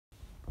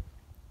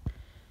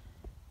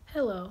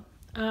Hello.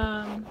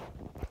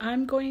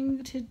 I'm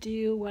going to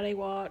do what I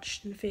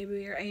watched in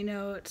February. I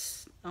know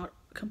it's not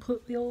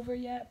completely over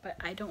yet, but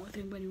I don't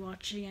think I'm going to be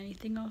watching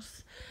anything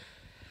else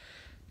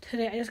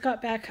today. I just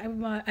got back.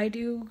 I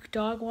do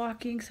dog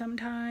walking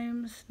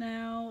sometimes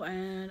now,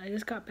 and I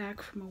just got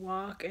back from a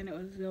walk, and it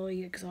was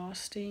really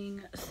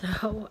exhausting.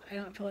 So I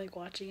don't feel like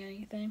watching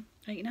anything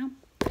right now.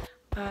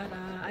 But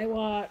I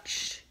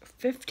watched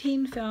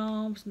 15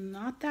 films,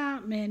 not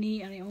that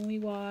many, and I only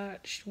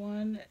watched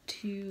one,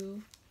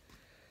 two,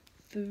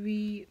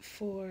 three,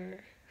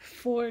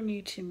 four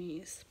new to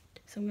me's.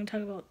 So I'm gonna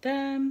talk about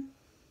them,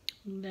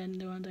 and then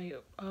the ones I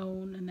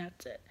own, and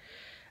that's it.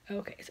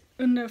 Okay, so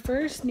and the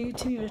first new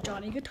to me was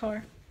Johnny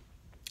Guitar.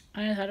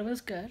 I thought it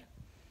was good.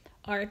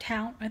 Our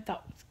Town I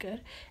thought was good.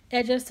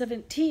 Edge of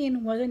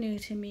 17 was a new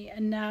to me,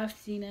 and now I've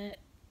seen it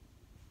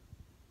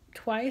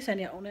twice,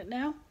 and I own it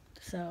now.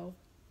 So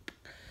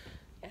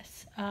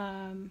yes.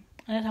 And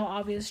that's How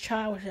Obvious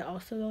Child, which I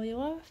also really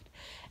loved.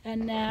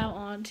 And now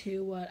on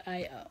to what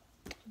I own.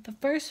 The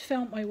first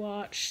film I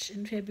watched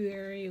in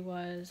February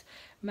was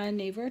My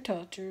Neighbor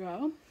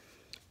Totoro.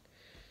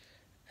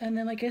 And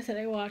then, like I said,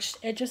 I watched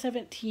Edge of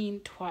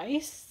 17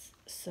 twice,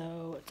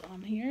 so it's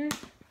on here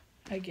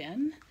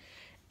again.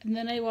 And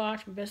then I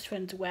watched My Best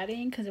Friend's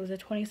Wedding because it was the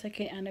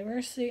 22nd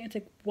anniversary. It's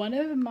like one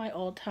of my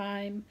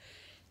all-time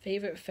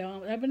favorite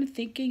films. I've been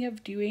thinking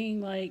of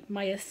doing like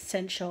my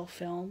essential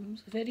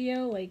films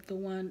video, like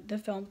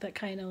the films that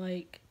kind of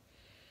like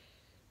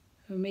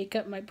make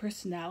up my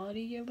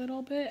personality a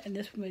little bit, and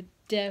this one would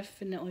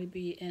definitely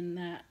be in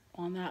that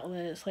on that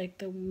list. Like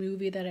the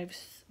movie that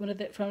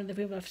from the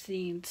people I've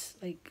seen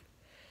like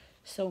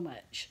so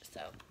much, so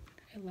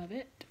I love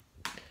it.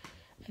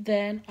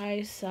 Then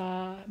I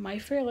saw My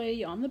Fair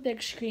Lady on the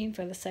big screen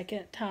for the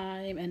second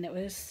time, and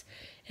it's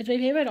my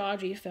favorite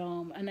Audrey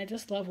film, and I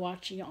just love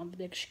watching it on the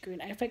big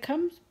screen. If it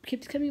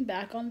keeps coming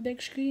back on the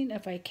big screen,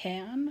 if I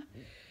can,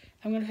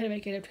 I'm gonna try to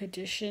make it a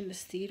tradition to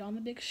see it on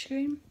the big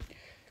screen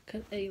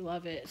because I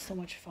love it. It's so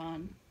much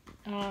fun.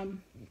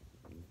 And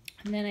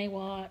then I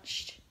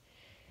watched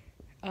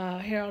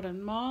Harold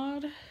and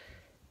Maude.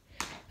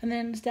 And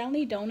then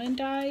Stanley Donen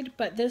died,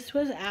 but this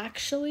was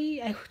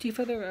actually Two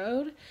for the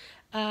Road.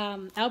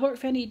 Albert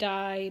Finney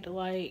died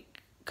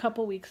like a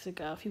few weeks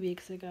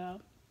ago.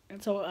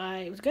 And so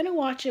I was going to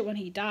watch it when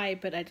he died,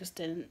 but I just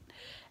didn't.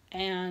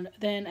 And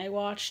then I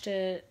watched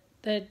it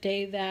the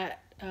day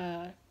that,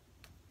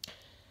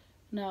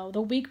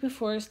 the week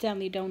before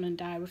Stanley Donen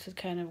died, which is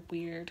kind of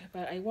weird.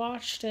 But I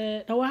watched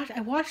it. No,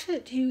 I watched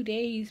it 2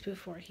 days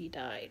before he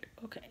died.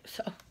 Okay,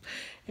 so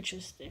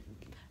interesting.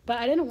 But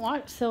I didn't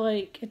watch, so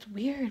like it's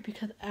weird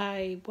because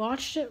I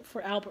watched it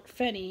for Albert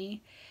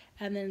Finney,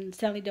 and then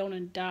Stanley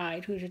Donen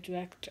died, who's the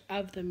director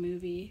of the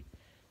movie.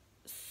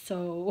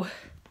 So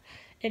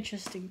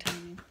interesting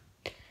timing.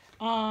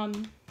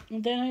 And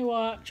then I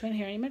watched When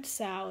Harry Met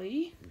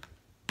Sally.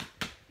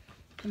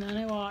 And then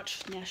I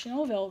watched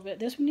National Velvet.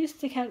 This one needs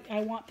to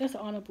I want this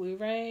on a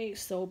Blu-ray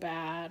so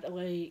bad.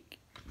 Like,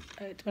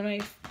 it's one of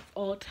my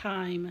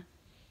all-time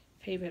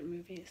favorite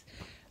movies.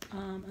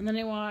 And then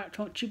I watched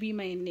Won't You Be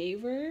My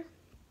Neighbor?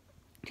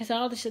 Because I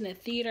saw this in the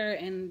theater,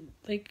 and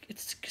like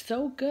it's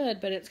so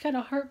good, but it's kind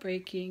of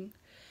heartbreaking.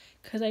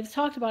 Because I've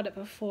talked about it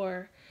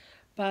before,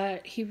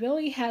 but he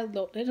really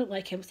didn't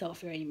like himself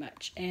very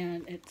much,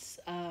 and it's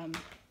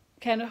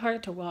kind of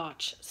hard to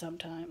watch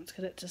sometimes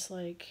because it's just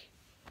like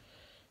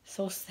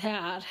so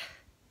sad.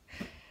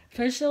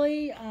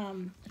 Especially, I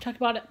talked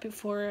about it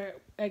before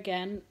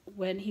again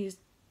when he's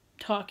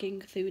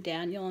talking through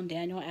Daniel, and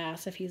Daniel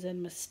asks if he's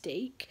in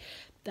mistake.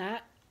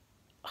 That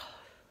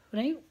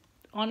when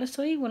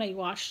I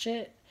watched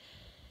it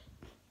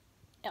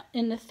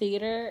in the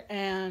theater,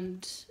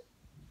 and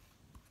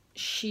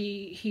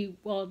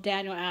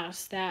Daniel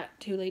asked that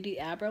to Lady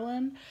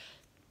Aberlin,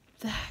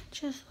 that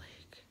just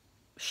like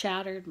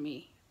shattered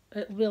me.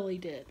 It really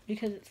did,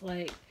 because it's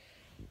like,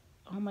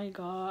 oh my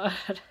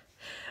god.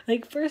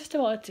 Like, first of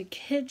all, it's a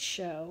kid's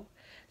show,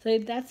 so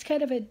that's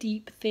kind of a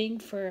deep thing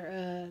for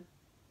a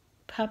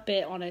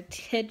puppet on a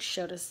kid's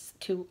show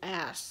to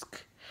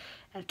ask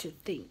and to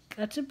think.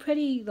 That's a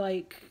pretty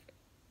like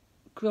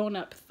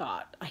grown-up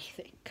thought, I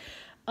think.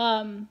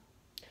 And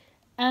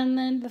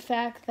then the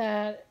fact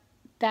that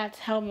that's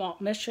how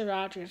Mr.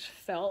 Rogers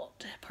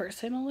felt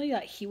personally,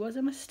 that he was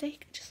a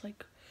mistake, just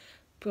like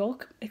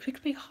it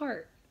breaks my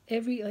heart.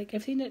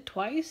 I've seen it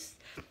twice,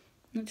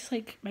 and it's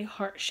like my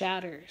heart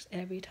shatters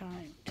every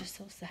time. Just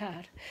so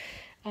sad.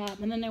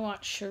 And then I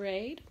watched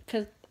Charade,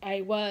 because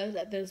I was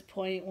at this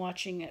point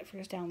watching it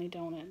for Stanley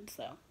Donen,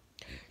 so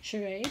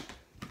Charade.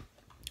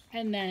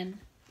 And then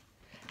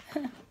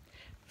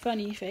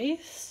Funny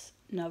Face,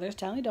 another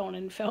Stanley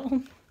Donen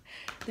film.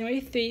 They're my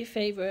 3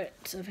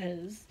 favorites of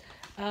his.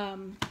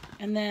 And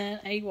then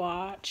I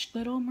watched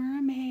Little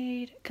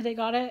Mermaid, because I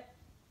got it.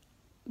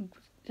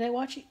 Did I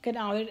watch it?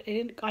 No,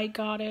 I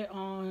got it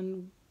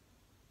on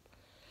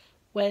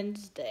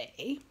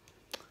Wednesday.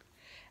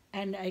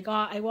 And I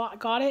got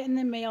it in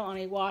the mail, and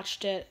I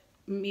watched it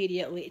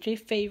immediately. It's my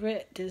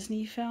favorite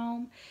Disney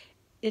film.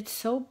 it's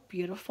so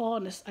beautiful,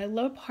 and I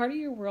love Part of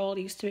Your World.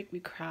 It used to make me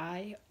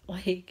cry.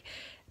 Like,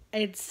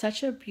 it's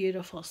such a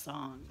beautiful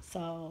song.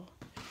 So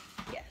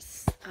yes.